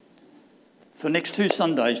for the next 2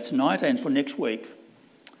 Sundays, tonight and for next week.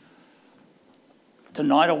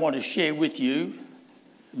 Tonight I want to share with you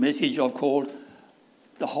a message I've called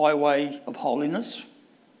The Highway of Holiness.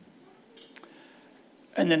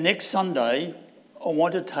 And the next Sunday I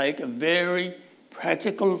want to take a very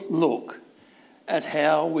practical look at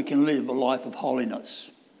how we can live a life of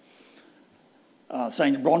holiness.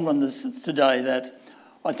 Saying to Bronwyn today that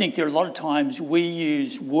I think there are a lot of times we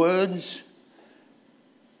use words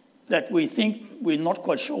that we think we're not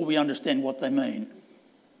quite sure we understand what they mean.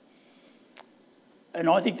 And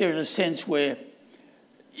I think there's a sense where,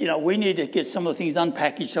 we need to get some of the things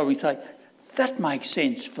unpackaged so we say, that makes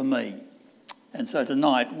sense for me. And so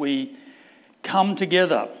tonight we come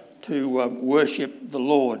together to worship the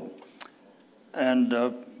Lord. And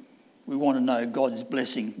we want to know God's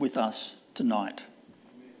blessing with us tonight.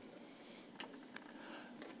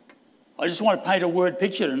 I just want to paint a word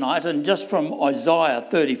picture tonight, and just from Isaiah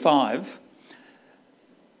 35.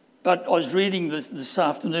 But I was reading this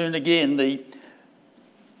afternoon again.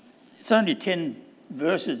 It's only 10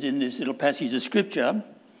 verses in this little passage of Scripture.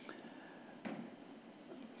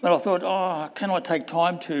 But I thought, can I take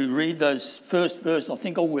time to read those first verses? I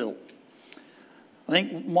think I will. I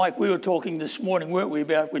think, Mike, we were talking this morning, weren't we,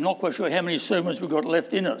 about we're not quite sure how many sermons we've got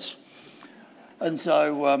left in us. And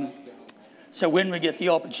so when we get the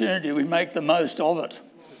opportunity, we make the most of it.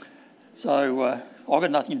 So I've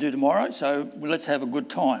got nothing to do tomorrow, so let's have a good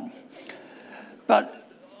time.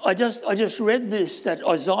 But I just read this that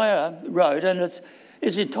Isaiah wrote, and it's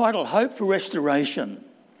entitled Hope for Restoration.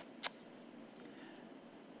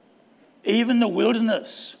 Even the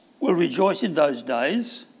wilderness will rejoice in those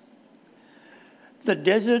days. The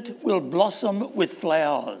desert will blossom with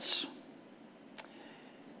flowers.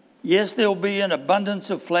 Yes, there will be an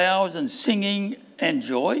abundance of flowers and singing and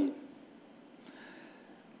joy.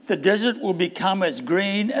 The desert will become as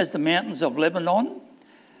green as the mountains of Lebanon,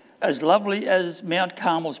 as lovely as Mount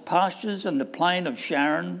Carmel's pastures and the plain of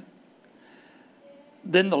Sharon.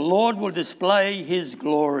 Then the Lord will display his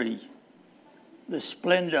glory, the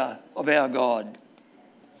splendour of our God.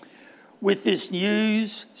 With this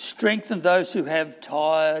news, strengthen those who have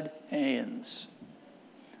tired hands.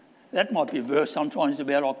 That might be a verse sometimes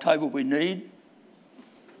about October we need.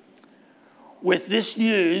 With this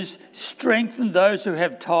news, strengthen those who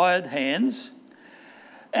have tired hands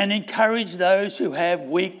and encourage those who have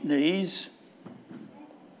weak knees.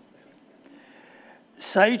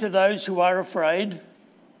 Say to those who are afraid,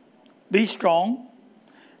 be strong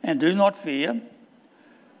and do not fear,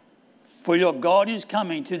 for your God is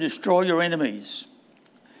coming to destroy your enemies.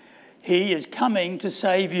 He is coming to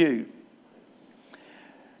save you.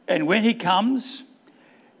 And when he comes,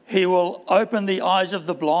 he will open the eyes of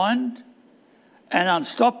the blind and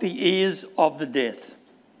unstop the ears of the deaf.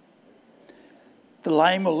 The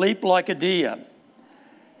lame will leap like a deer,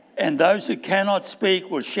 and those who cannot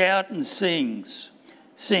speak will shout and sing.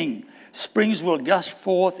 Springs will gush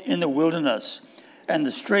forth in the wilderness, and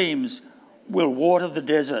the streams will water the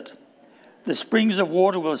desert. The springs of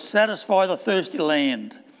water will satisfy the thirsty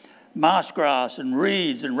land. Marsh grass and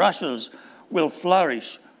reeds and rushes will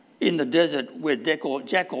flourish in the desert where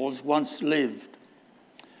jackals once lived.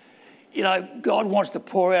 God wants to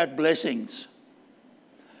pour out blessings.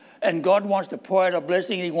 And God wants to pour out a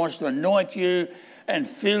blessing. He wants to anoint you and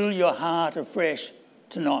fill your heart afresh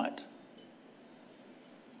tonight.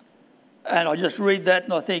 And I just read that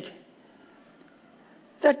and I think,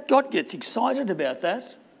 that God gets excited about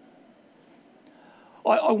that.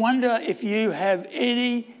 I wonder if you have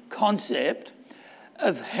any concept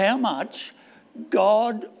of how much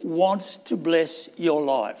God wants to bless your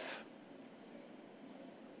life.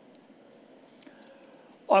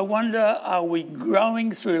 I wonder, are we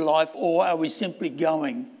growing through life or are we simply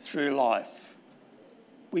going through life?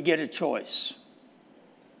 We get a choice.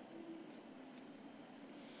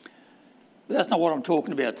 But that's not what I'm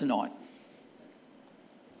talking about tonight.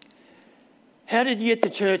 How did you get to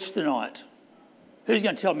church tonight? Who's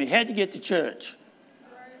going to tell me? How did you get to church?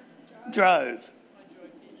 Drove.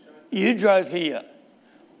 You drove here.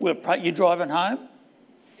 You driving home?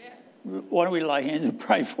 Yeah. Why don't we lay hands and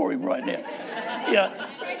pray for him right now?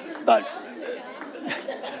 But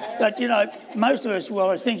most of us, I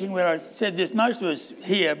was thinking when I said this, most of us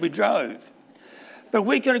here, we drove. But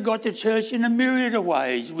we could have got to church in a myriad of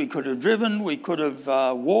ways. We could have driven, we could have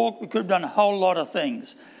walked, we could have done a whole lot of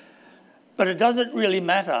things. But it doesn't really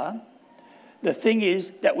matter. The thing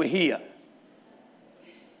is that we're here.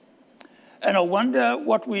 And I wonder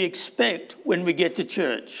what we expect when we get to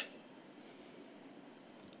church.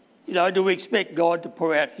 Do we expect God to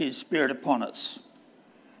pour out his Spirit upon us?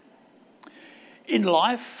 In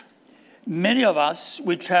life, many of us,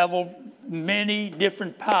 we travel many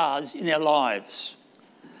different paths in our lives.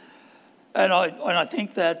 And I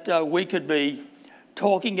think that we could be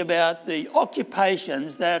talking about the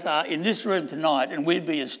occupations that are in this room tonight, and we'd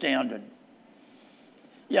be astounded.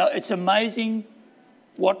 Yeah, it's amazing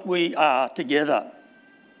what we are together.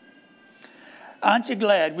 Aren't you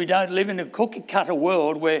glad we don't live in a cookie-cutter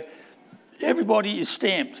world where everybody is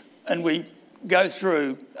stamped and we go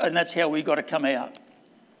through and that's how we got to come out?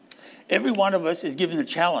 Every one of us is given a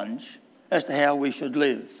challenge as to how we should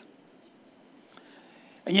live.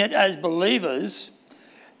 And yet, as believers,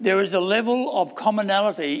 there is a level of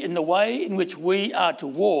commonality in the way in which we are to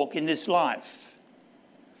walk in this life.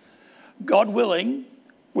 God willing,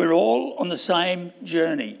 we're all on the same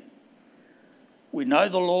journey. We know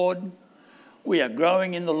the Lord. We are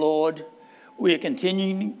growing in the Lord. We are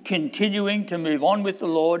continuing to move on with the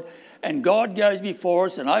Lord. And God goes before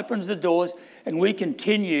us and opens the doors, and we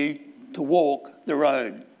continue to walk the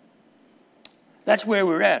road. That's where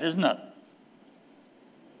we're at, isn't it?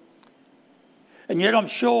 And yet I'm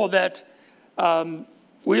sure that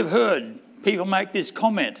we have heard people make this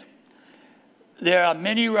comment. There are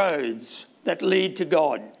many roads that lead to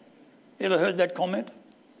God. Ever heard that comment?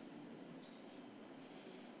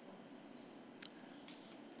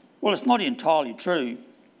 Well, it's not entirely true.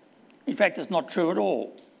 In fact, it's not true at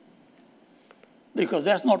all. Because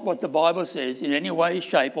that's not what the Bible says in any way,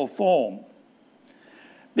 shape or form.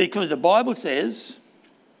 Because the Bible says,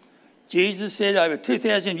 Jesus said over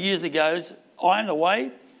 2,000 years ago, I am the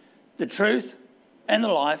way, the truth and the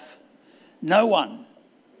life. No one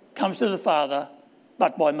comes to the Father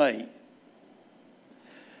but by me.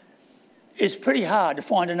 It's pretty hard to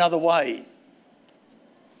find another way.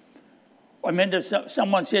 I remember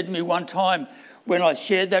someone said to me one time when I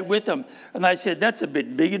shared that with them, and they said, that's a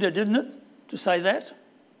bit bigoted, isn't it, to say that?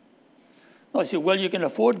 I said, well, you can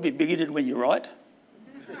afford to be bigoted when you're right.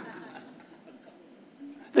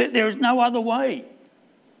 There is no other way.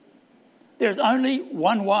 There's only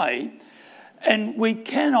one way, and we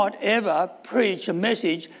cannot ever preach a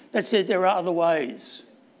message that says there are other ways.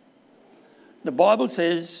 The Bible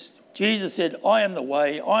says, Jesus said, I am the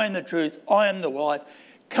way, I am the truth, I am the life.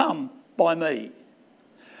 Come by me.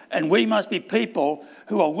 And we must be people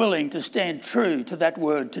who are willing to stand true to that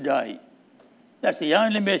word today. That's the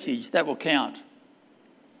only message that will count.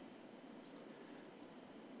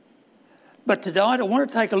 But tonight I want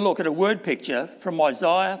to take a look at a word picture from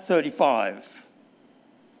Isaiah 35.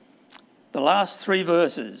 The last 3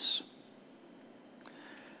 verses.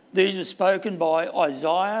 These are spoken by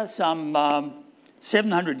Isaiah some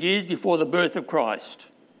 700 years before the birth of Christ.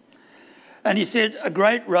 And he said, a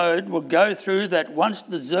great road will go through that once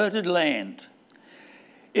deserted land.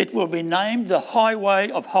 It will be named the highway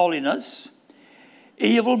of holiness.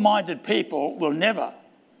 Evil-minded people will never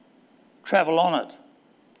travel on it.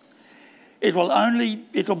 It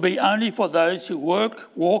will be only for those who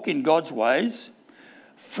walk in God's ways.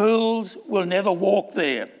 Fools will never walk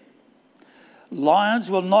there. Lions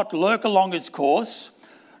will not lurk along its course,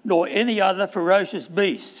 nor any other ferocious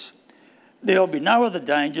beasts. There will be no other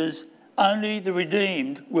dangers. Only the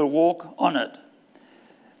redeemed will walk on it.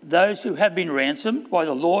 Those who have been ransomed by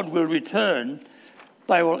the Lord will return.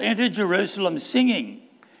 They will enter Jerusalem singing,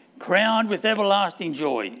 crowned with everlasting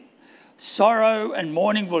joy. Sorrow and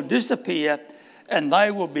mourning will disappear, and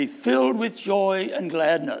they will be filled with joy and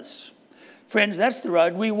gladness. Friends, that's the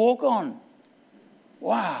road we walk on.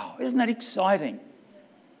 Wow, isn't that exciting?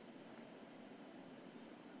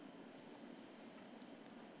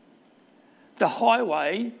 The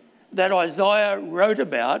highway that Isaiah wrote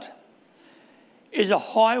about is a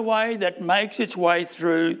highway that makes its way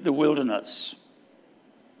through the wilderness.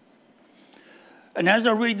 And as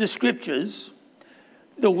I read the scriptures,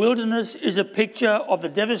 the wilderness is a picture of the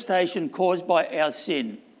devastation caused by our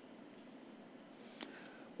sin.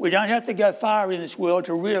 We don't have to go far in this world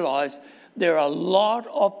to realise there are a lot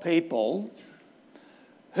of people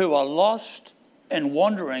who are lost and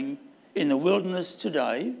wandering in the wilderness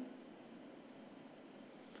today.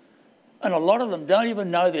 And a lot of them don't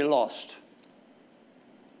even know they're lost.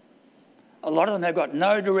 A lot of them have got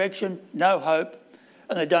no direction, no hope,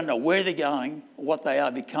 and they don't know where they're going or what they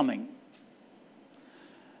are becoming.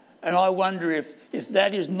 And I wonder if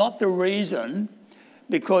that is not the reason,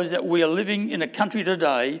 because that we are living in a country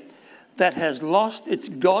today that has lost its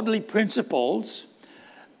godly principles,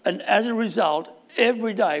 and as a result,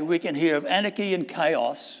 every day we can hear of anarchy and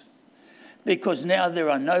chaos because now there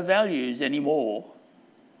are no values anymore.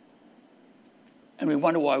 And we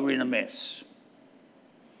wonder why we're in a mess.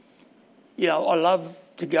 You know, I love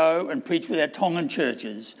to go and preach with our Tongan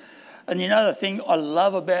churches. And you know the thing I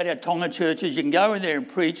love about our Tongan churches, you can go in there and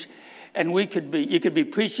preach, and you could be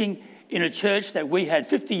preaching in a church that we had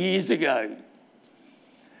 50 years ago.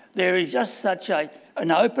 There is just such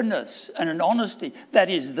an openness and an honesty that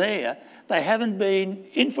is there. They haven't been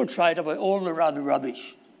infiltrated by all the other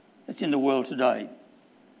rubbish that's in the world today.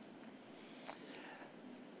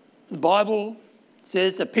 The Bible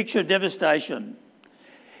says a picture of devastation.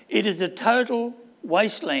 It is a total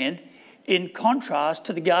wasteland in contrast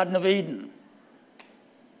to the Garden of Eden.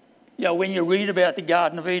 You know, when you read about the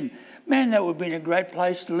Garden of Eden, man, that would have been a great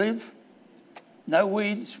place to live. No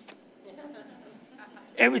weeds.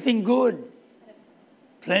 Everything good.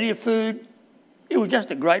 Plenty of food. It was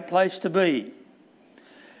just a great place to be.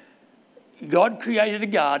 God created a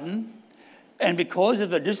garden, and because of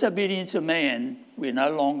the disobedience of man, we're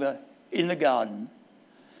no longer in the garden.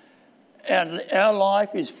 And our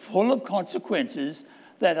life is full of consequences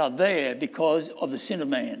that are there because of the sin of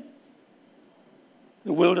man.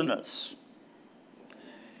 The wilderness.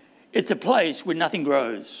 It's a place where nothing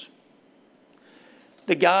grows.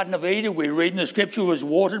 The Garden of Eden, we read in the scripture, was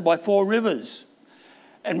watered by 4 rivers.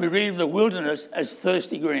 And we read of the wilderness as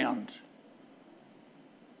thirsty ground.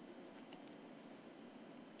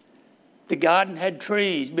 The garden had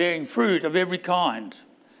trees bearing fruit of every kind.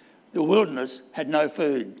 The wilderness had no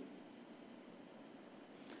food.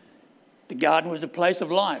 The garden was a place of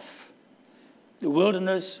life. The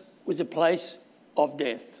wilderness was a place of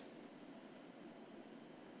death.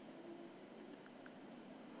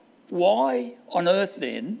 Why on earth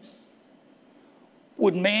then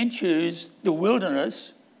would man choose the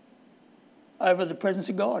wilderness over the presence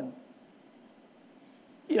of God?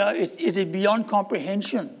 You know, it is beyond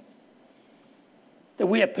comprehension that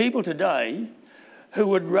we have people today who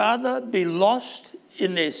would rather be lost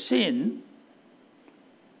in their sin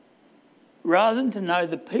rather than to know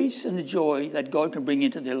the peace and the joy that God can bring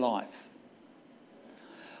into their life.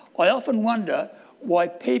 I often wonder why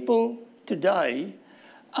people today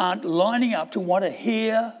aren't lining up to want to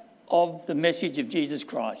hear of the message of Jesus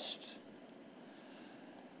Christ.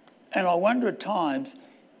 And I wonder at times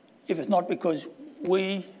if it's not because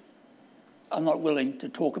we are not willing to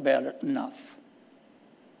talk about it enough.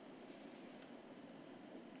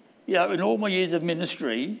 You know, in all my years of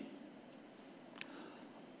ministry,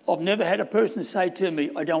 I've never had a person say to me,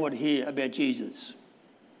 I don't want to hear about Jesus.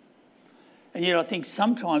 And yet I think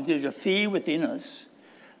sometimes there's a fear within us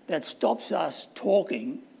that stops us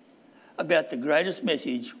talking about the greatest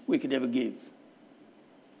message we could ever give.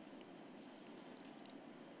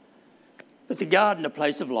 But the garden, a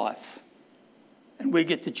place of life, and we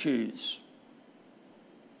get to choose.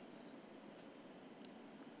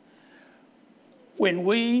 When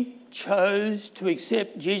we chose to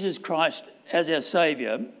accept Jesus Christ as our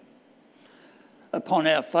Saviour, upon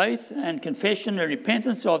our faith and confession and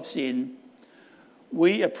repentance of sin,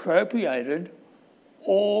 we appropriated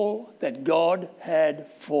all that God had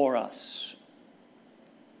for us.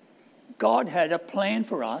 God had a plan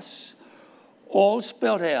for us, all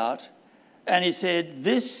spelled out, and he said,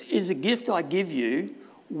 this is a gift I give you.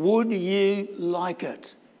 Would you like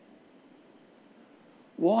it?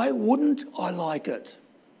 Why wouldn't I like it?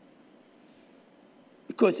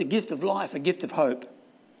 Because it's a gift of life, a gift of hope.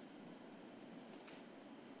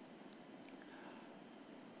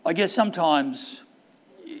 I guess sometimes,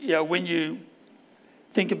 you know, when you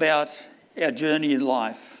think about our journey in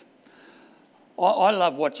life, I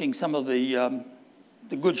love watching some of the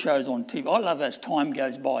good shows on TV. I love as time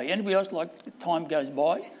goes by. Anybody else like time goes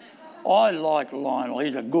by? I like Lionel.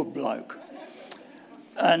 He's a good bloke.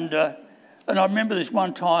 And I remember this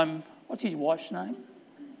one time, what's his wife's name?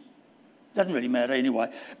 Doesn't really matter anyway.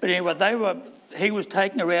 But anyway, he was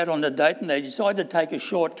taking her out on a date and they decided to take a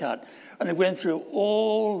shortcut. And they went through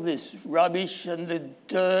all this rubbish and the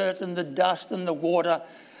dirt and the dust and the water.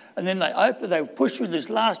 And then they pushed through this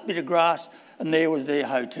last bit of grass and there was their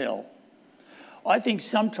hotel. I think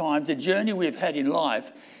sometimes the journey we've had in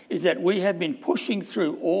life is that we have been pushing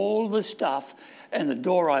through all the stuff and the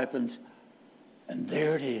door opens and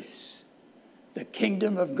there it is, the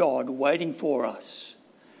kingdom of God waiting for us.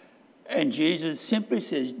 And Jesus simply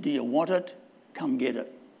says, do you want it? Come get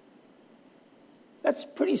it. That's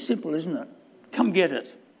pretty simple, isn't it? Come get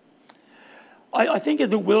it. I think of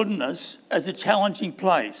the wilderness as a challenging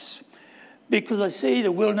place because I see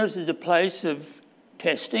the wilderness as a place of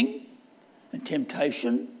testing and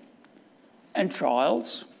temptation and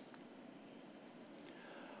trials.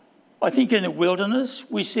 I think in the wilderness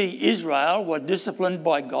we see Israel were disciplined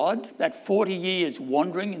by God, that 40 years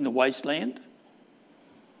wandering in the wasteland.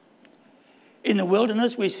 In the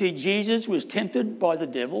wilderness we see Jesus was tempted by the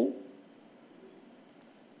devil.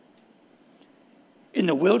 In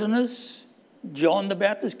the wilderness, John the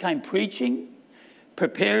Baptist came preaching,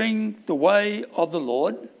 preparing the way of the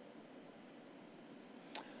Lord.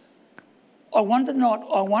 I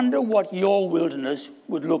wonder what your wilderness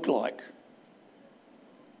would look like.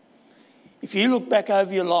 If you look back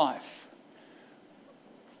over your life,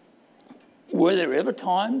 were there ever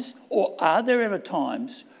times, or are there ever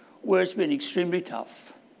times, where it's been extremely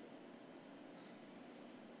tough?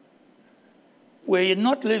 Where you're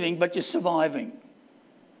not living, but you're surviving.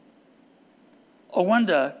 I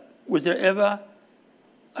wonder, was there ever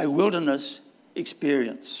a wilderness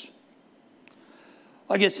experience?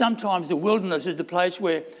 I guess sometimes the wilderness is the place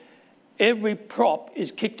where every prop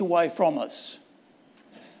is kicked away from us.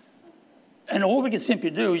 And all we can simply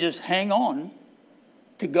do is just hang on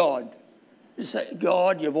to God. Just say,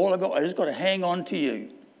 God, you've all I got. I just got to hang on to you.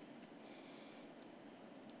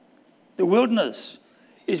 The wilderness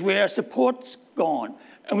is where our support's gone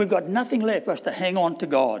and we've got nothing left for us to hang on to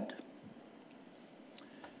God.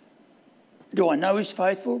 Do I know he's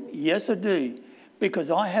faithful? Yes, I do.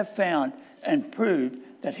 Because I have found and proved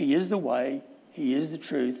that he is the way, he is the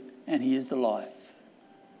truth, and he is the life.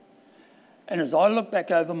 And as I look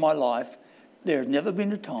back over my life, there has never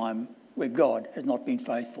been a time where God has not been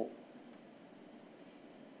faithful.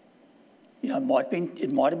 You know,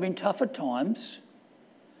 it might have been tough at times,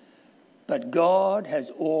 but God has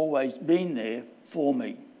always been there for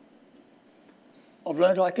me. I've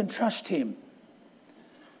learned I can trust him.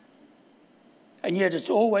 And yet it's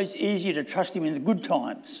always easier to trust him in the good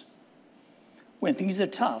times. When things are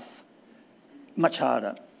tough, much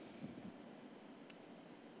harder.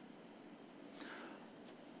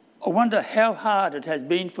 I wonder how hard it has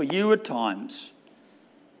been for you at times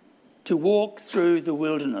to walk through the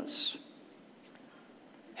wilderness.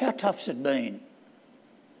 How tough's it been?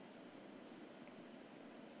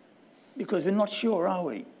 Because we're not sure, are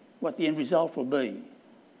we, what the end result will be.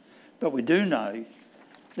 But we do know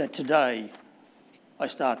that today I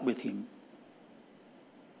start with him.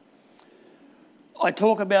 I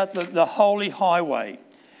talk about the Holy Highway.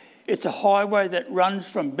 It's a highway that runs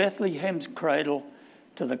from Bethlehem's cradle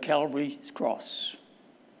to the Calvary's cross.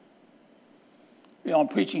 You know, I'm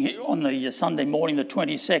preaching here on the Sunday morning, the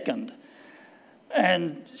 22nd.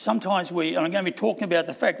 And sometimes and I'm going to be talking about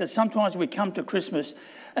the fact that sometimes we come to Christmas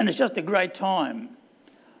and it's just a great time.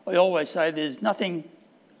 I always say there's nothing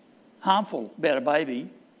harmful about a baby,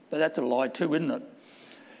 but that's a lie too, isn't it?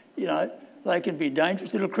 You know, they can be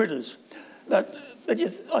dangerous little critters. But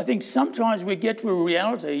I think sometimes we get to a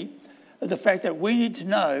reality of the fact that we need to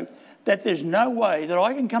know that there's no way that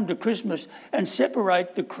I can come to Christmas and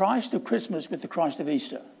separate the Christ of Christmas with the Christ of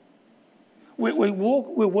Easter. We're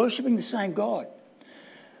worshipping the same God.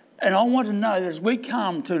 And I want to know that as we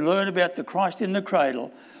come to learn about the Christ in the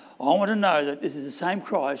cradle, I want to know that this is the same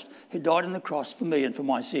Christ who died on the cross for me and for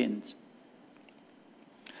my sins.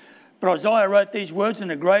 But Isaiah wrote these words,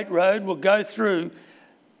 "And a great road will go through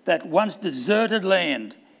that once deserted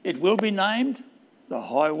land. It will be named the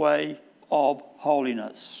Highway of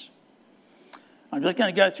Holiness." I'm just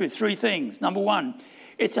going to go through three things. Number one,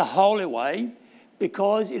 it's a holy way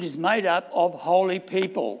because it is made up of holy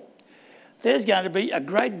people. There's going to be a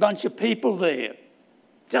great bunch of people there.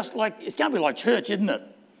 Just like, it's going to be like church, isn't it?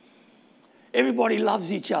 Everybody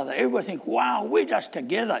loves each other. Everybody thinks, wow, we're just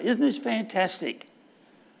together. Isn't this fantastic?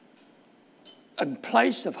 A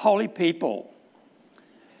place of holy people.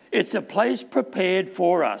 It's a place prepared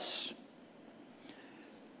for us.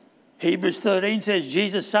 Hebrews 13 says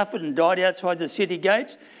Jesus suffered and died outside the city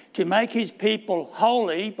gates to make his people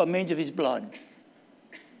holy by means of his blood.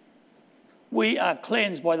 We are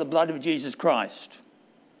cleansed by the blood of Jesus Christ.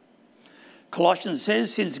 Colossians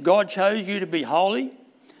says, since God chose you to be holy,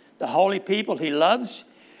 the holy people he loves,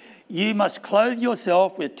 you must clothe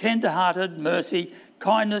yourself with tender-hearted mercy,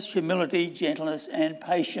 kindness, humility, gentleness, and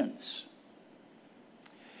patience.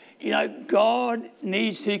 You know, God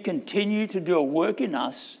needs to continue to do a work in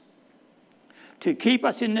us to keep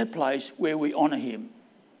us in that place where we honour him.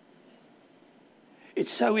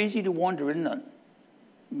 It's so easy to wander, isn't it?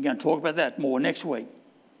 We're going to talk about that more next week.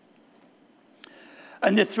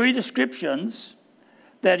 And the three descriptions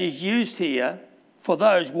that is used here for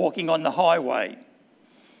those walking on the highway.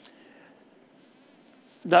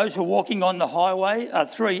 Those who are walking on the highway are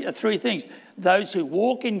three things. Those who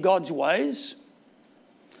walk in God's ways,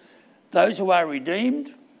 those who are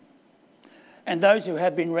redeemed, and those who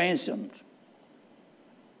have been ransomed.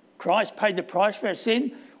 Christ paid the price for our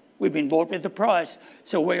sin. We've been bought with the price,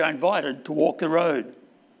 so we are invited to walk the road.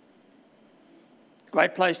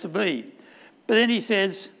 Great place to be. But then he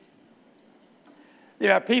says,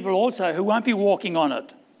 there are people also who won't be walking on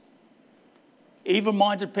it.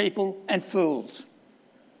 Evil-minded people and fools.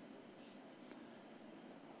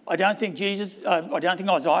 I don't think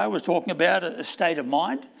Isaiah was talking about a state of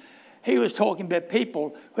mind. He was talking about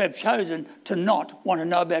people who have chosen to not want to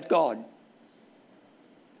know about God,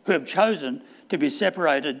 who have chosen to be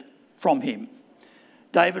separated from him.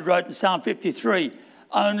 David wrote in Psalm 53,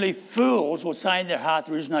 only fools will say in their heart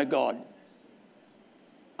there is no God.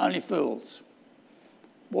 Only fools.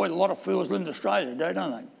 Boy, a lot of fools live in Australia today,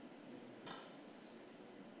 don't they?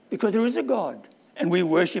 Because there is a God and we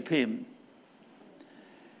worship him.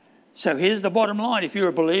 So here's the bottom line. If you're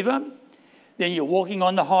a believer, then you're walking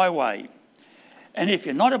on the highway. And if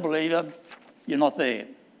you're not a believer, you're not there.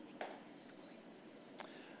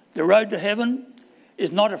 The road to heaven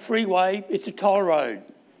is not a freeway, it's a toll road.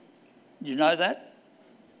 Do you know that?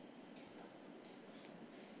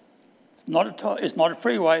 It's not a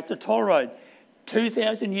freeway, it's a toll road.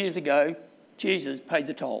 2,000 years ago, Jesus paid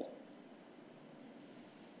the toll.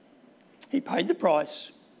 He paid the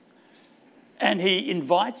price. And he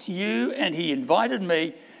invites you and he invited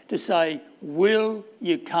me to say, will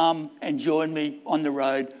you come and join me on the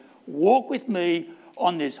road? Walk with me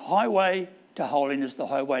on this highway to holiness, the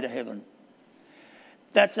highway to heaven.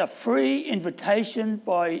 That's a free invitation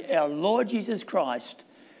by our Lord Jesus Christ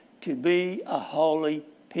to be a holy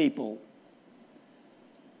people.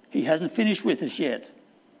 He hasn't finished with us yet.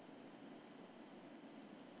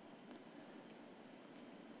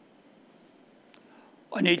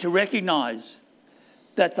 I need to recognise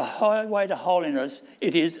that the highway to holiness,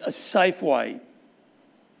 it is a safe way.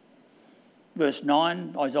 Verse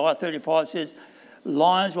 9, Isaiah 35 says,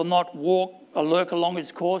 lions will not lurk along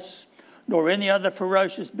its course, nor any other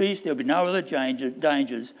ferocious beast. There will be no other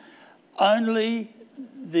dangers. Only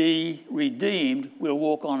the redeemed will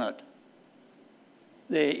walk on it.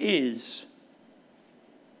 There is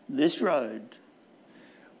this road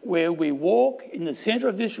where we walk in the centre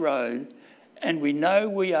of this road and we know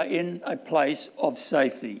we are in a place of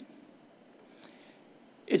safety.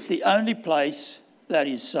 It's the only place that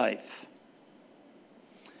is safe.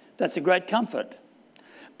 That's a great comfort.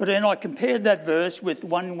 But then I compared that verse with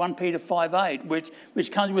 1 Peter 5:8,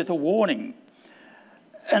 which comes with a warning.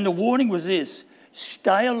 And the warning was this: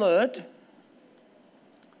 stay alert,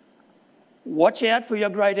 watch out for your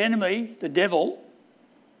great enemy, the devil.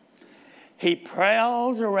 He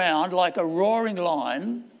prowls around like a roaring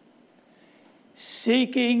lion,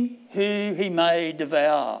 seeking who he may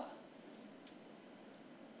devour.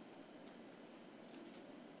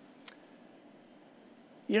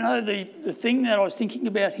 You know, the thing that I was thinking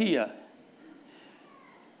about here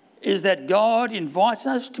is that God invites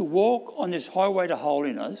us to walk on this highway to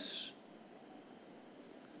holiness.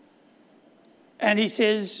 And he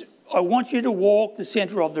says, I want you to walk the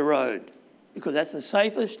centre of the road because that's the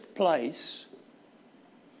safest place.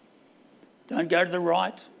 Don't go to the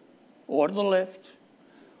right or to the left.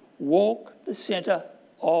 Walk the centre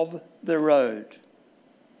of the road.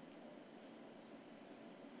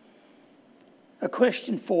 A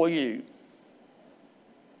question for you.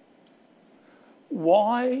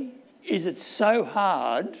 Why is it so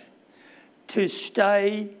hard to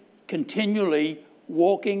stay continually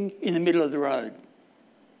walking in the middle of the road?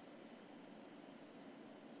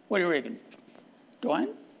 What do you reckon?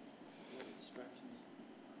 Dwayne? Distractions.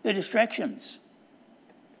 They're distractions.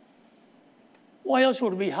 Why else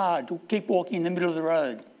would it be hard to keep walking in the middle of the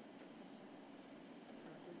road?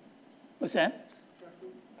 What's that?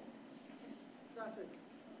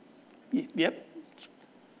 Yep.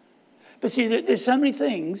 But see, there's so many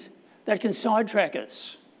things that can sidetrack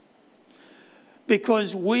us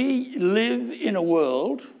because we live in a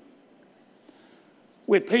world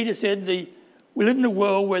where Peter said we live in a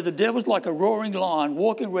world where the devil's like a roaring lion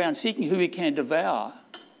walking around seeking who he can devour.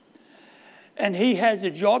 And he has a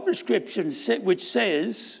job description which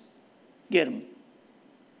says, get him.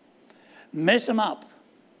 Mess them up.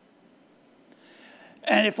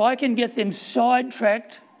 And if I can get them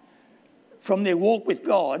sidetracked from their walk with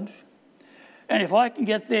God, and if I can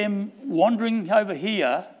get them wandering over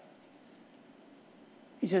here,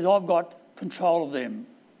 he says, I've got control of them.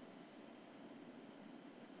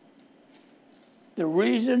 The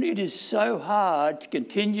reason it is so hard to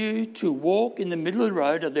continue to walk in the middle of the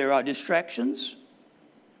road is there are distractions,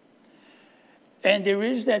 and there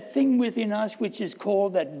is that thing within us which is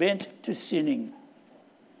called that bent to sinning.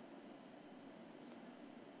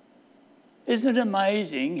 Isn't it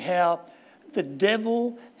amazing how the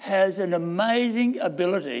devil has an amazing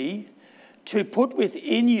ability to put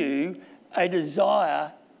within you a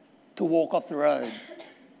desire to walk off the road?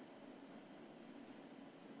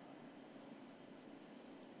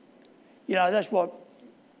 You know, that's what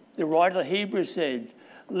the writer of Hebrews said.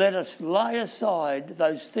 Let us lay aside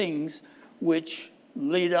those things which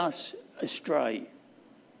lead us astray.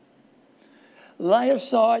 Lay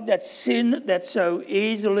aside that sin that so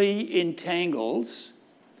easily entangles.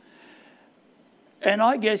 And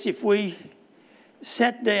I guess if we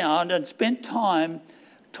sat down and spent time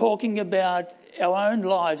talking about our own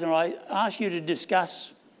lives, and I ask you to discuss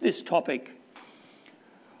this topic,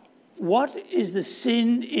 what is the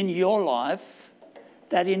sin in your life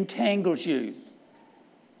that entangles you?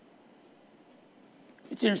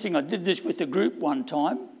 It's interesting, I did this with a group one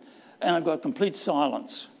time and I got complete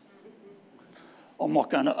silence. I'm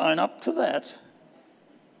not going to own up to that.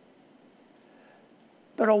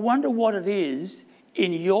 But I wonder what it is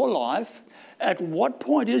in your life, at what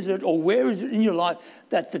point is it or where is it in your life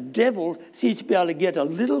that the devil seems to be able to get a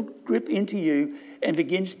little grip into you and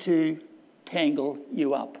begins to tangle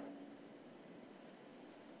you up.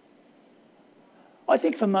 I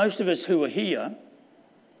think for most of us who are here,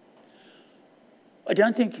 I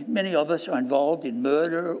don't think many of us are involved in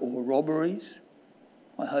murder or robberies.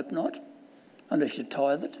 I hope not, unless you're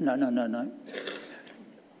tithed. No.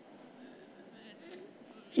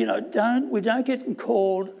 You know, we don't get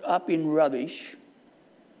called up in rubbish.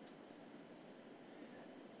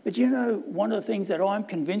 But you know, one of the things that I'm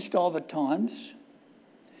convinced of at times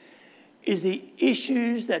is the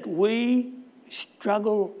issues that we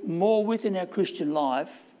struggle more with in our Christian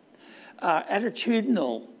life are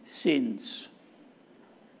attitudinal sins.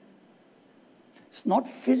 It's not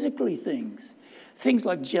physically things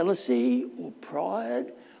like jealousy or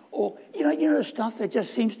pride or, you know, stuff that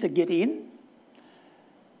just seems to get in.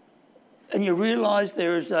 And you realise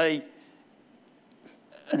there is an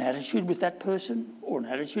attitude with that person or an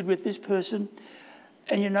attitude with this person.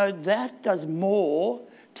 And, you know, that does more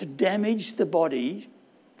to damage the body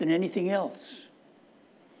than anything else.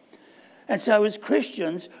 And so as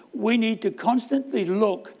Christians, we need to constantly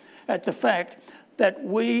look at the fact that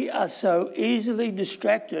we are so easily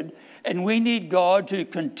distracted, and we need God to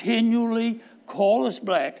continually call us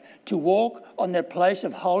back to walk on that place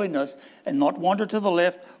of holiness and not wander to the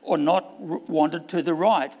left or not wander to the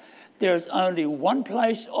right. There is only one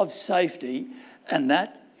place of safety, and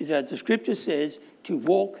that is, as the scripture says, to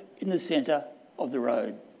walk in the centre of the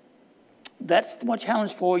road. That's my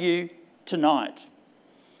challenge for you tonight.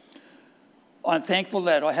 I'm thankful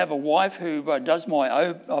that I have a wife who does my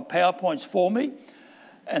PowerPoints for me,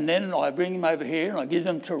 and then I bring them over here and I give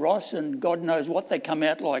them to Ross, and God knows what they come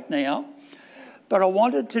out like now. But I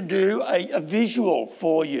wanted to do a visual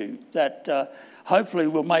for you that hopefully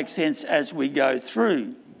will make sense as we go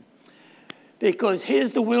through. Because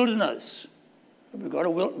here's the wilderness.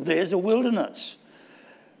 There's a wilderness.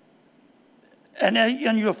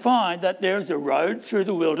 And you'll find that there's a road through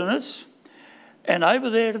the wilderness, and over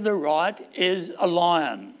there to the right is a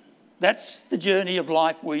lion. That's the journey of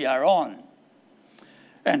life we are on.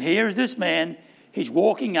 And here is this man, he's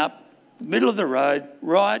walking up the middle of the road,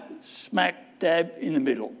 right smack dab in the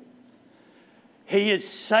middle. He is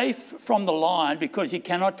safe from the lion because he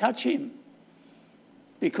cannot touch him,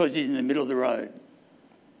 because he's in the middle of the road.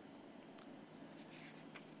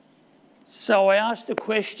 So I asked the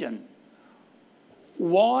question,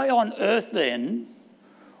 why on earth then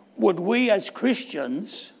would we as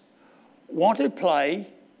Christians want to play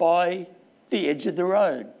by the edge of the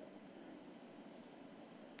road?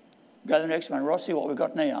 Go to the next one, Ross, see what we've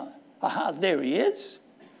got now. Aha, there he is.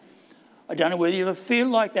 I don't know whether you ever feel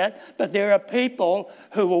like that, but there are people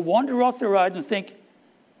who will wander off the road and think,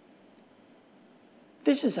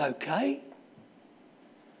 this is okay.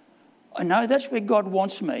 I know that's where God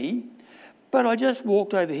wants me, but I just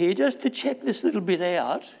walked over here just to check this little bit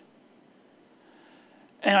out.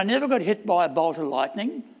 And I never got hit by a bolt of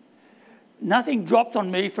lightning. Nothing dropped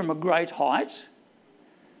on me from a great height.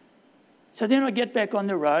 So then I get back on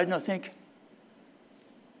the road and I think,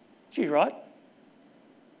 she's right.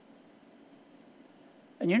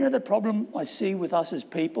 And you know the problem I see with us as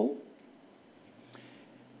people?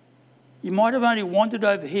 You might have only wandered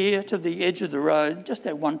over here to the edge of the road just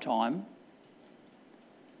that one time.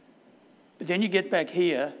 But then you get back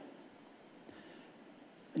here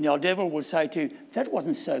and the old devil will say to you, that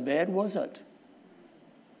wasn't so bad, was it?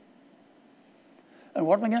 And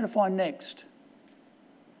what am I going to find next?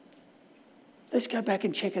 Let's go back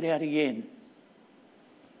and check it out again.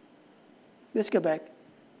 Let's go back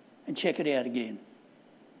and check it out again.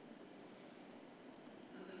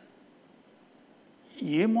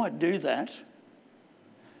 You might do that,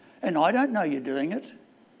 and I don't know you're doing it.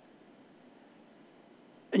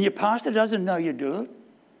 And your pastor doesn't know you do it.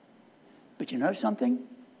 But you know something?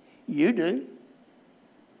 You do.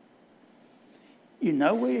 You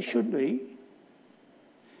know where you should be,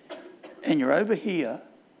 and you're over here.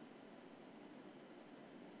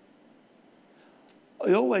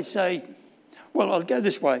 I always say, well, I'll go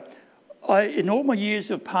this way. In all my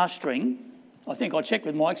years of pastoring, I think I'll check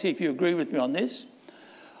with Mike, see if you agree with me on this,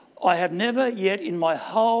 I have never yet in my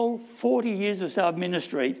whole 40 years or so of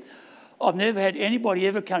ministry, I've never had anybody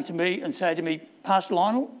ever come to me and say to me, Pastor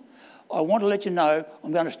Lionel, I want to let you know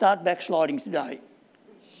I'm going to start backsliding today.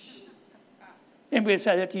 Anybody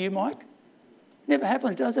say that to you, Mike? Never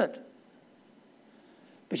happens, does it?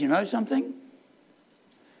 But you know something?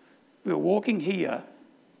 We were walking here,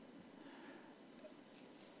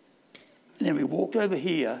 and then we walked over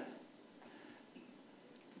here,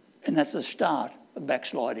 and that's the start of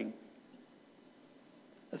backsliding,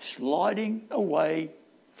 of sliding away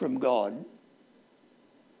from God.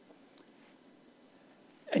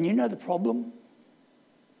 And you know the problem?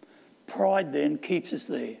 Pride then keeps us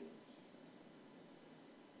there.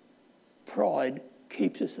 Pride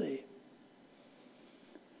keeps us there.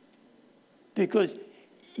 Because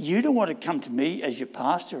you don't want to come to me as your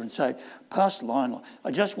pastor and say, Pastor Lionel,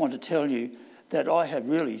 I just want to tell you that I have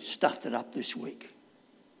really stuffed it up this week.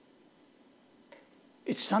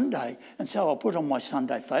 It's Sunday, and so I'll put on my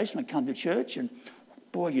Sunday face and I come to church and,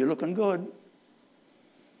 boy, you're looking good.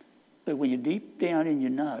 But when you're deep down in you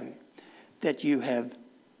know that you have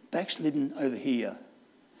backslidden over here,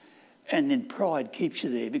 and then pride keeps you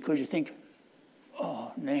there because you think,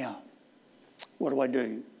 oh, now, what do I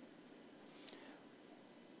do?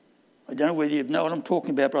 I don't know whether you know what I'm talking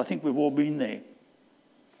about, but I think we've all been there.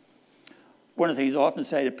 One of the things I often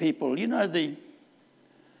say to people, you know, the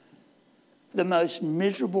most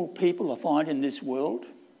miserable people I find in this world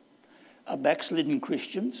are backslidden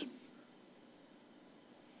Christians.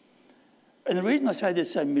 And the reason I say they're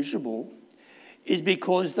so miserable is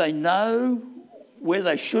because they know where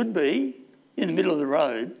they should be, in the middle of the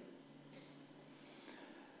road.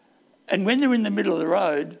 And when they're in the middle of the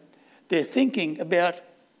road, they're thinking about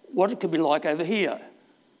what it could be like over here.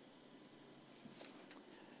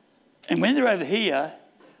 And when they're over here,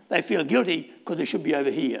 they feel guilty because they should be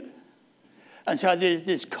over here. And so there's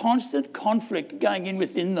this constant conflict going in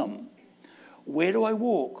within them. Where do I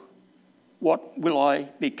walk? What will I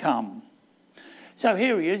become? So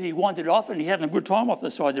here he is, he wandered off and he's having a good time off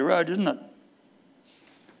the side of the road, isn't it?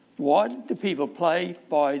 Why do people play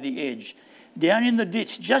by the edge? Down in the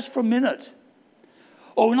ditch just for a minute.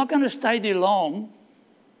 Oh, we're not going to stay there long.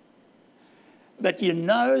 But you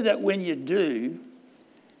know that when you do,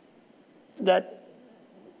 that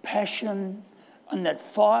passion and that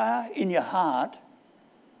fire in your heart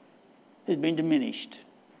has been diminished.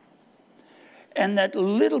 And that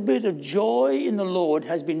little bit of joy in the Lord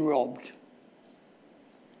has been robbed.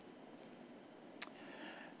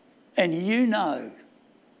 And you know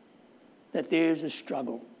that there's a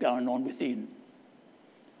struggle going on within.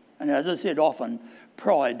 And as I said often,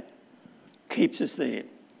 pride keeps us there.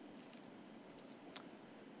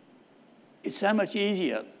 It's so much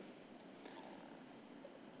easier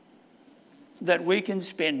that we can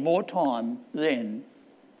spend more time then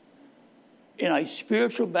in a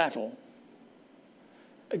spiritual battle,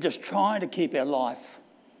 just trying to keep our life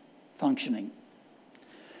functioning.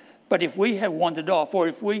 But if we have wandered off, or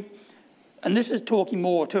if we, and this is talking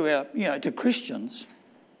more to our, to Christians,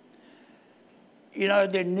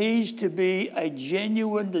 there needs to be a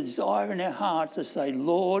genuine desire in our hearts to say,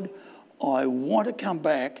 Lord, I want to come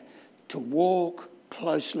back to walk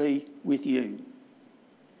closely with you.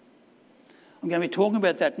 I'm going to be talking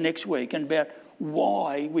about that next week and about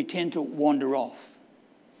why we tend to wander off.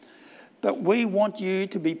 But we want you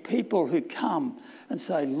to be people who come and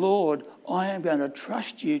say, Lord, I am going to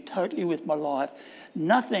trust you totally with my life.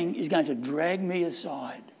 Nothing is going to drag me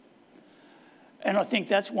aside. And I think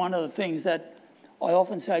that's one of the things that I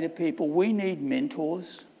often say to people, we need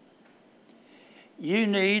mentors. You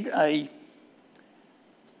need a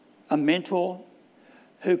mentor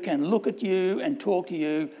who can look at you and talk to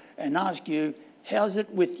you and ask you, how's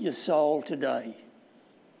it with your soul today?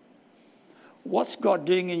 What's God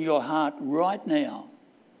doing in your heart right now?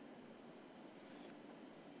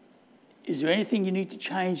 Is there anything you need to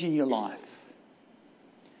change in your life?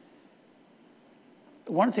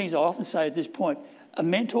 One of the things I often say at this point, a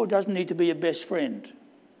mentor doesn't need to be a best friend,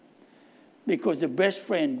 because the best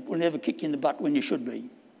friend will never kick you in the butt when you should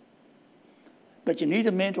be. But you need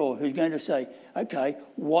a mentor who's going to say, okay,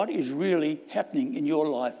 what is really happening in your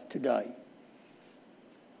life today?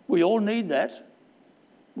 We all need that.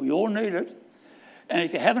 We all need it. And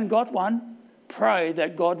if you haven't got one, pray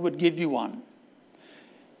that God would give you one.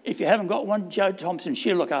 If you haven't got one, Jo Thompson,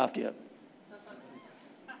 she'll look after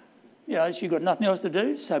you. She's got nothing else to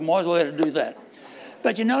do, so might as well let her do that.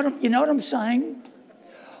 But you know what I'm saying?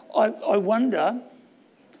 I wonder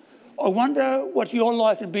what your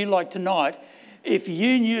life would be like tonight if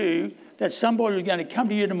you knew that somebody is going to come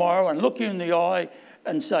to you tomorrow and look you in the eye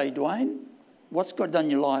and say, Dwayne, what's God done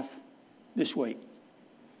in your life this week?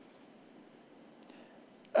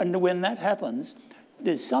 And when that happens,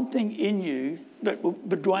 there's something in you, but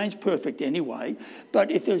Dwayne's perfect anyway,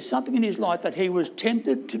 but if there's something in his life that he was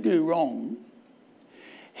tempted to do wrong,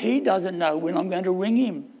 he doesn't know when I'm going to ring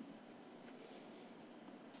him.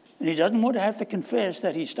 And he doesn't want to have to confess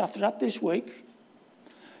that he stuffed it up this week.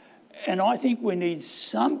 And I think we need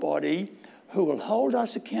somebody who will hold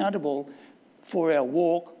us accountable for our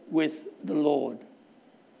walk with the Lord.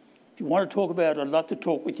 If you want to talk about it, I'd love to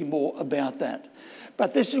talk with you more about that.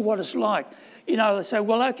 But this is what it's like. You know, they say,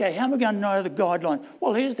 well, okay, how am I going to know the guidelines?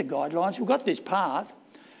 Well, here's the guidelines. We've got this path.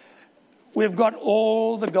 We've got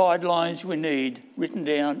all the guidelines we need written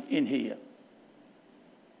down in here.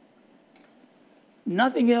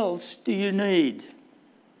 Nothing else do you need.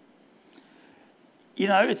 You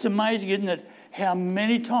know, it's amazing, isn't it, how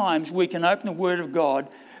many times we can open the Word of God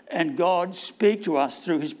and God speak to us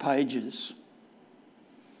through his pages.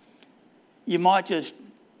 You might just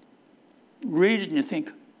read it and you think,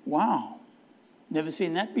 wow, never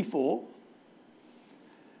seen that before.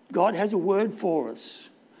 God has a word for us.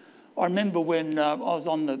 I remember when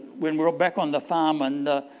when we were back on the farm and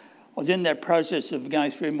I was in that process of going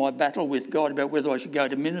through my battle with God about whether I should go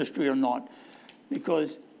to ministry or not,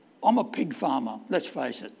 because I'm a pig farmer, let's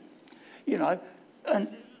face it. You know,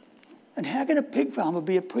 and how can a pig farmer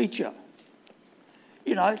be a preacher?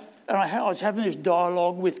 You know, and I was having this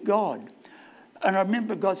dialogue with God. And I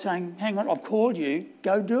remember God saying, hang on, I've called you,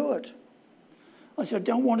 go do it. I said, I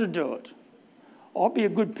don't want to do it. I'll be a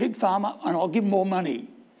good pig farmer and I'll give more money.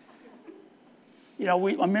 You know,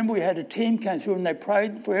 I remember we had a team came through and they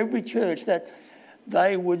prayed for every church that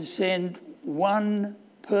they would send one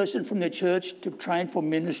person from their church to train for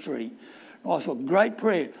ministry. And I thought, great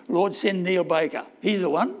prayer. Lord, send Neil Baker. He's the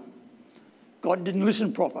one. God didn't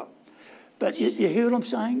listen proper. But you hear what I'm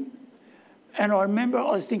saying? And I remember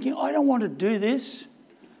I was thinking, I don't want to do this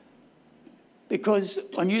because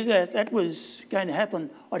I knew that that was going to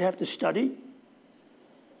happen. I'd have to study.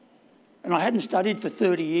 And I hadn't studied for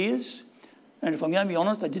 30 years. And if I'm going to be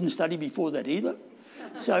honest, I didn't study before that either.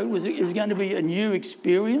 So it was going to be a new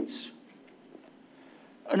experience.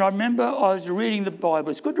 And I remember I was reading the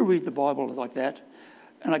Bible. It's good to read the Bible like that.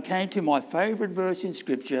 And I came to my favourite verse in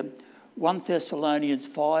Scripture, 1 Thessalonians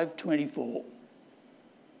 5:24.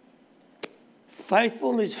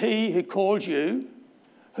 Faithful is he who calls you,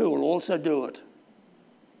 who will also do it.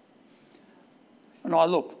 And I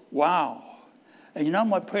looked, wow. And you know what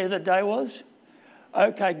my prayer that day was?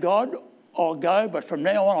 Okay, God, I'll go, but from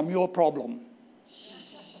now on, I'm your problem.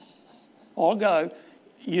 I'll go,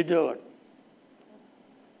 you do it.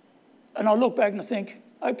 And I look back and I think,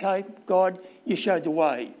 okay, God, you showed the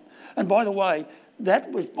way. And by the way,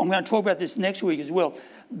 that was, I'm going to talk about this next week as well,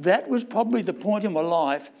 that was probably the point in my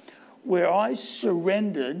life where I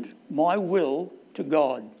surrendered my will to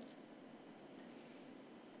God.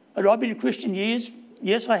 Had I been a Christian years?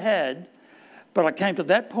 Yes, I had. But I came to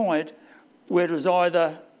that point where it was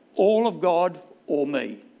either all of God or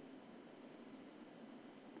me.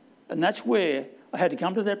 And that's where I had to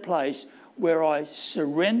come to that place where I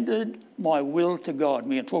surrendered my will to God.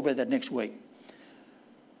 We're going to talk about that next week.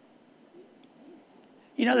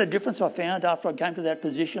 You know the difference I found after I came to that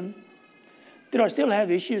position? Did I still have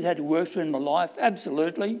issues I had to work through in my life?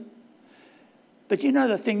 Absolutely. But you know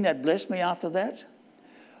the thing that blessed me after that?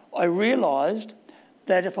 I realised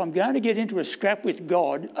that if I'm going to get into a scrap with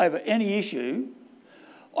God over any issue,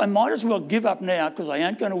 I might as well give up now because I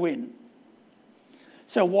ain't going to win.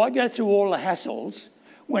 So why go through all the hassles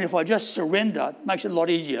when if I just surrender, it makes it a lot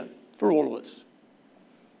easier for all of us?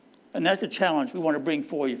 And that's the challenge we want to bring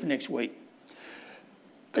for you for next week.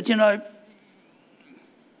 But you know,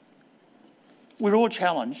 we're all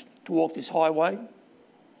challenged to walk this highway.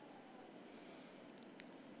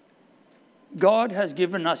 God has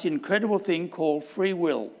given us an incredible thing called free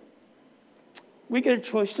will. We get a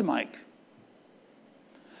choice to make.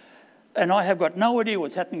 And I have got no idea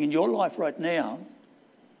what's happening in your life right now,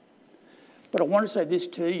 but I want to say this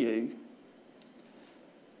to you,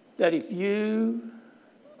 that if you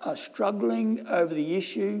are struggling over the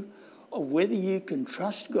issue of whether you can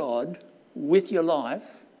trust God with your life,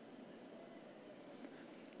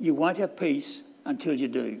 you won't have peace until you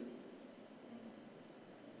do.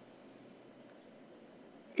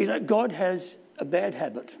 You know, God has a bad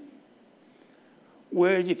habit.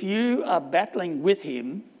 Whereas if you are battling with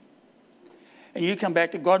him and you come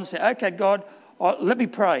back to God and say, okay, God, let me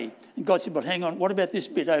pray. And God said, but hang on, what about this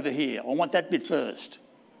bit over here? I want that bit first.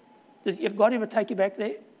 Does God ever take you back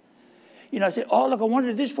there? You know, say, oh, look, I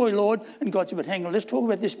wanted this for you, Lord. And God said, but hang on, let's talk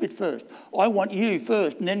about this bit first. I want you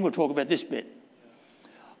first, and then we'll talk about this bit.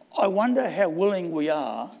 I wonder how willing we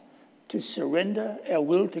are to surrender our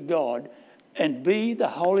will to God and be the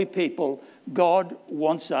holy people God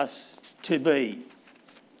wants us to be.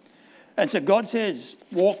 And so God says,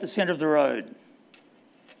 walk the centre of the road.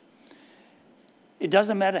 It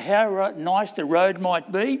doesn't matter how nice the road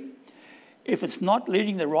might be. If it's not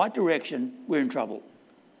leading the right direction, we're in trouble.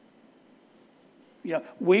 You know,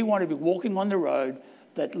 we want to be walking on the road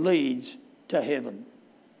that leads to heaven.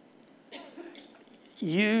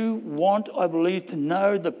 You want, I believe, to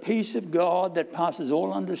know the peace of God that passes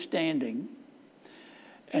all understanding,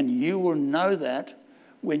 and you will know that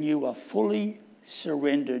when you are fully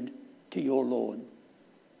surrendered to your Lord.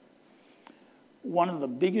 One of the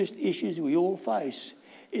biggest issues we all face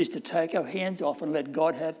is to take our hands off and let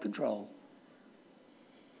God have control.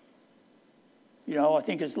 You know, I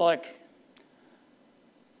think it's like,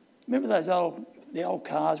 remember the old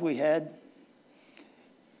cars we had?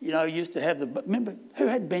 You know, used to have remember, who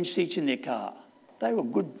had bench seats in their car? They were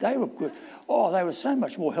good. Oh, they were so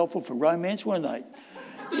much more helpful for romance, weren't they?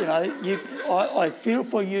 You know, I feel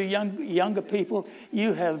for you younger people.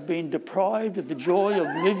 You have been deprived of the joy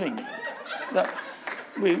of living. But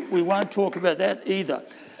we won't talk about that either.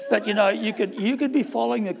 But, you know, you could be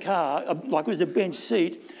following a car, like it was a bench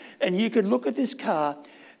seat, and you could look at this car,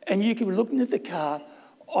 and you could be looking at the car,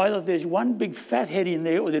 either there's one big fat head in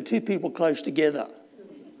there or there are two people close together.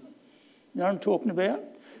 You know what I'm talking about?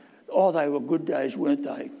 Oh, they were good days, weren't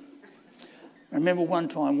they? I remember one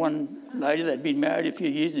time, one lady, they'd been married a few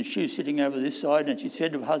years, and she was sitting over this side, and she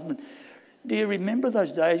said to her husband, do you remember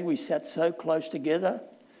those days we sat so close together?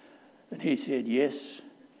 And he said, yes,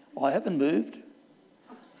 I haven't moved.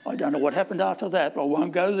 I don't know what happened after that, but I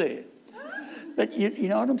won't go there. But you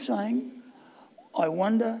know what I'm saying? I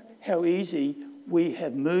wonder how easy we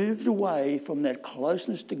have moved away from that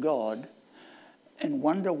closeness to God and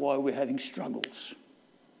wonder why we're having struggles.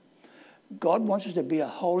 God wants us to be a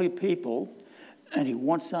holy people, and he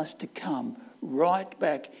wants us to come right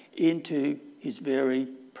back into his very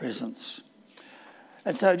presence.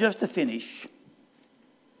 And so just to finish,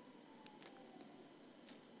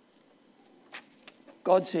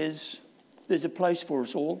 God says there's a place for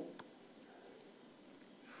us all.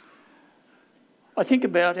 I think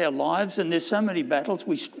about our lives, and there's so many battles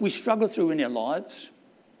we struggle through in our lives.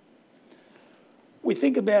 We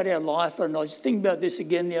think about our life, and I was thinking about this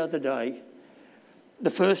again the other day.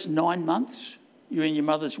 The first 9 months you're in your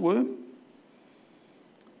mother's womb,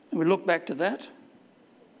 and we look back to that.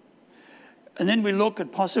 And then we look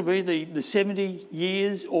at possibly the 70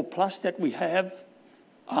 years or plus that we have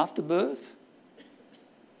after birth.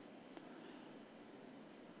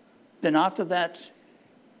 Then after that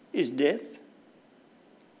is death.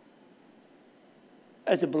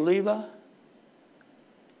 As a believer,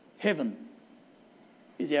 heaven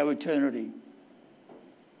is our eternity.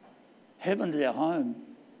 Heaven is our home.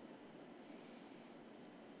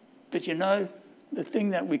 But you know, the thing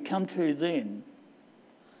that we come to then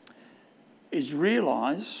is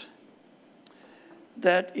realise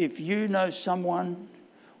that if you know someone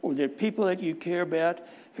or there are people that you care about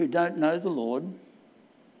who don't know the Lord,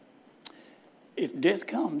 if death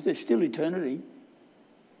comes, there's still eternity.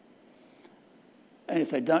 And if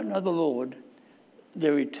they don't know the Lord,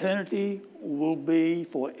 their eternity will be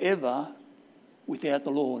forever without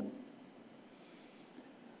the Lord.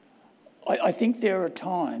 I think there are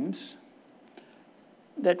times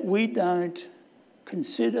that we don't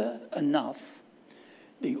consider enough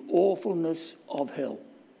the awfulness of hell.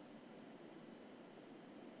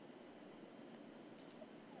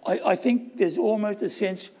 I think there's almost a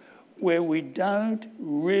sense where we don't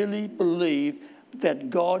really believe that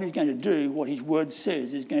God is going to do what his word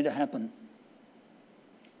says is going to happen.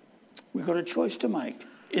 We've got a choice to make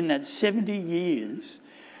in that 70 years.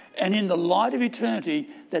 And in the light of eternity,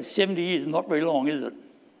 that 70 years is not very long, is it?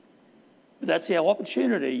 But that's our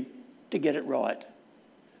opportunity to get it right.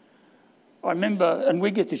 I remember, and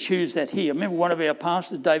we get to choose that here. I remember one of our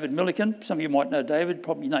pastors, David Milliken. Some of you might know David,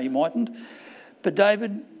 probably know you mightn't. But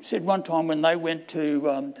David said one time when they went to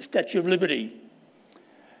the Statue of Liberty,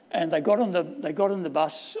 and they got on the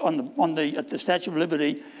bus at the Statue of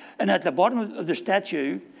Liberty, and at the bottom of the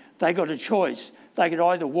statue, they got a choice. They could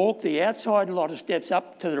either walk the outside lot of steps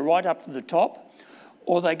up to the right up to the top,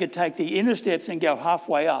 or they could take the inner steps and go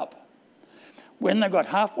halfway up. When they got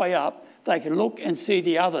halfway up, they could look and see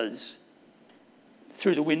the others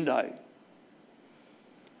through the window.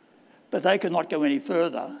 But they could not go any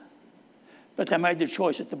further. But they made the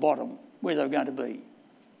choice at the bottom where they were going to be.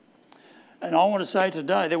 And I want to say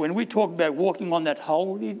today that when we talk about walking on that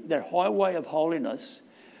highway of holiness,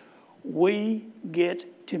 we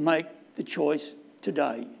get to make the choice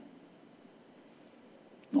today.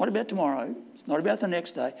 Not about tomorrow. It's not about the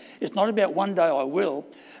next day. It's not about one day I will.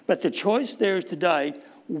 But the choice there is today,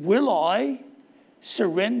 will I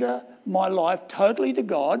surrender my life totally to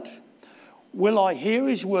God? Will I hear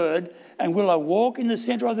his word? And will I walk in the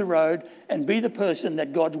centre of the road and be the person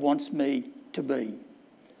that God wants me to be?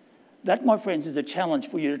 That, my friends, is the challenge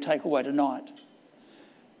for you to take away tonight.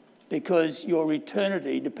 Because your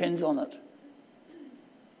eternity depends on it.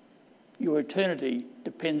 Your eternity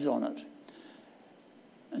depends on it.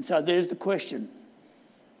 And so there's the question.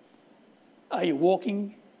 Are you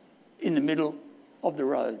walking in the middle of the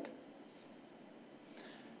road?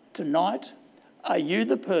 Tonight, are you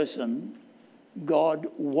the person God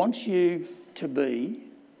wants you to be?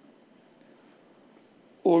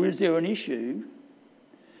 Or is there an issue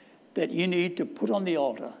that you need to put on the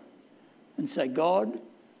altar and say, God,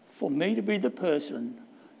 for me to be the person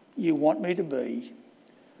you want me to be,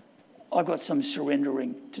 I've got some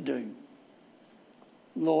surrendering to do.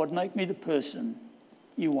 Lord, make me the person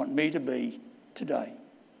you want me to be today.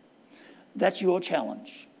 That's your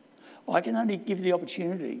challenge. I can only give you the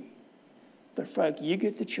opportunity, but folk, you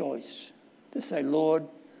get the choice to say, Lord,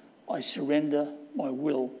 I surrender my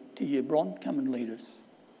will to you. Bron, come and lead us.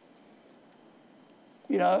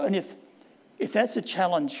 You know, and if that's a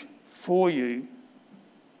challenge for you,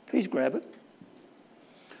 please grab it.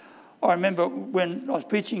 I remember when I was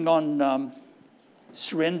preaching on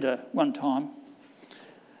surrender one time,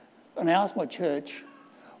 and I asked my church,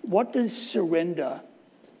 what does surrender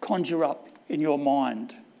conjure up in your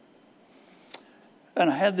mind? And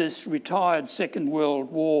I had this retired Second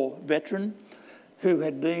World War veteran who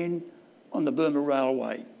had been on the Burma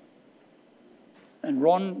Railway. And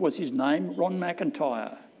Ron was his name, Ron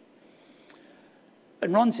McIntyre.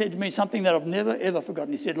 And Ron said to me something that I've never, ever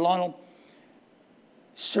forgotten. He said, Lionel,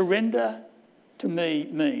 surrender to me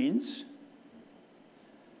means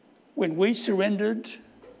when we surrendered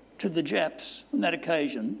to the Japs on that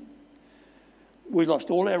occasion, we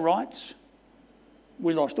lost all our rights,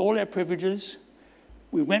 we lost all our privileges,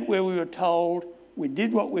 we went where we were told, we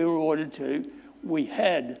did what we were ordered to, we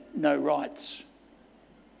had no rights.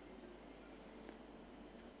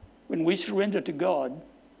 When we surrender to God,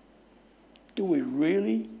 do we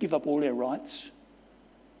really give up all our rights?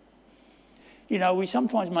 You know, we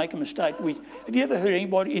sometimes make a mistake. Have you ever heard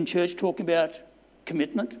anybody in church talk about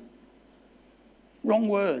commitment? Wrong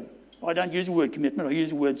word. I don't use the word commitment, I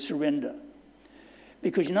use the word surrender.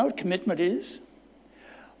 Because you know what commitment is?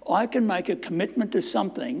 I can make a commitment to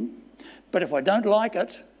something, but if I don't like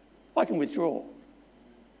it, I can withdraw.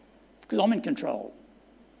 Because I'm in control.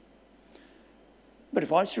 But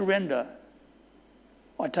if I surrender,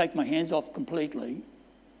 I take my hands off completely.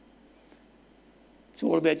 It's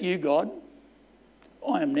all about you, God.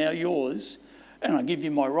 I am now yours, and I give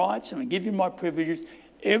you my rights, and I give you my privileges.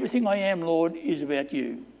 Everything I am, Lord, is about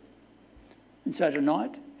you. And so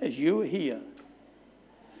tonight, as you are here,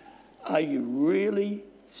 are you really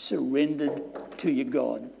surrendered to your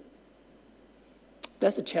God?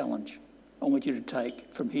 That's the challenge I want you to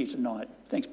take from here tonight. Thanks.